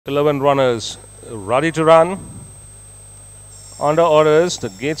11 runners ready to run. Under orders, the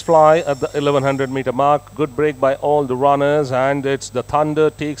gates fly at the 1100-meter mark. Good break by all the runners, and it's the Thunder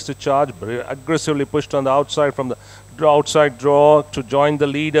takes the charge. Aggressively pushed on the outside from the outside draw to join the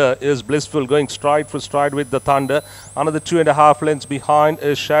leader is Blissful, going stride for stride with the Thunder. Another 2.5 lengths behind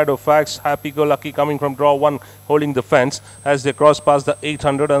is Shadow Fax. Happy Go Lucky coming from draw 1, holding the fence as they cross past the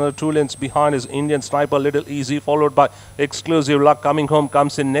 800. Another 2 lengths behind is Indian Sniper, Little Easy, followed by Exclusive Luck. Coming home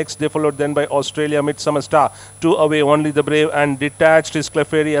comes in next. They followed then by Australia, Midsummer Star. 2 away, Only the Brave, and Detached is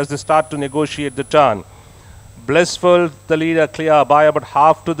Clefairy as they start to negotiate the turn. Blissful, the leader, clear by about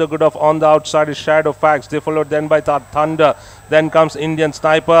half to the good of. On the outside is Shadow Fax. They followed then by Thunder. Then comes Indian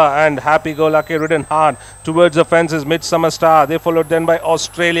Sniper and Happy Go Lucky ridden hard. Towards the fence is Midsummer Star. They followed then by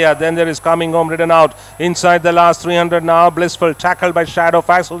Australia. Then there is Coming Home ridden out. Inside the last 300 now. Blissful tackled by Shadow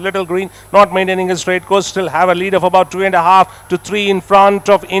Fax, who's Little Green not maintaining a straight course. Still have a lead of about 2.5 to 3 in front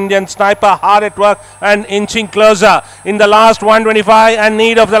of Indian Sniper. Hard at work and inching closer in the last 125, and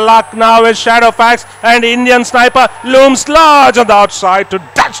need of the luck now is Shadow Fax, and Indian Sniper looms large on the outside to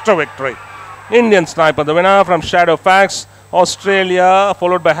dash to victory. Indian Sniper, the winner from Shadow Fax. Australia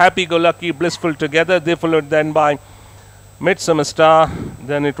followed by Happy Go Lucky, Blissful together. They followed then by Midsummer Star.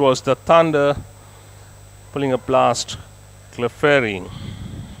 Then it was the Thunder pulling up last, Clefairy.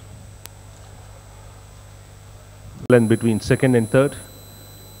 Length between second and third,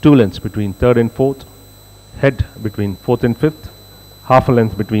 2 lengths between third and fourth, head between fourth and fifth, half a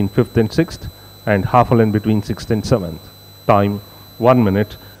length between fifth and sixth, and half a length between sixth and seventh. Time 1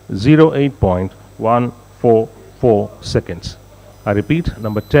 minute 08.144 seconds. I repeat,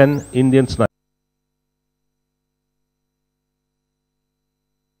 number 10, Indian Sniper.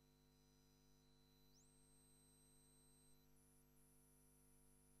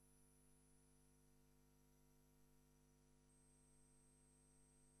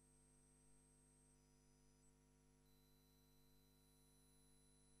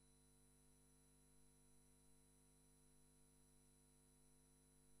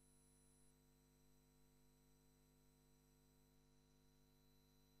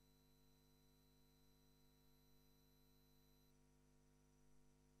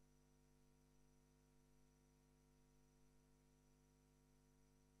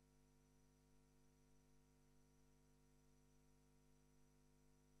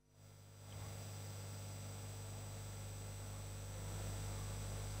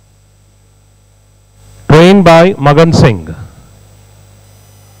 Trained by Magan Singh.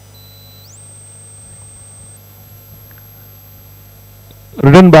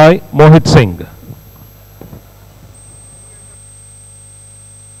 Ridden by Mohit Singh.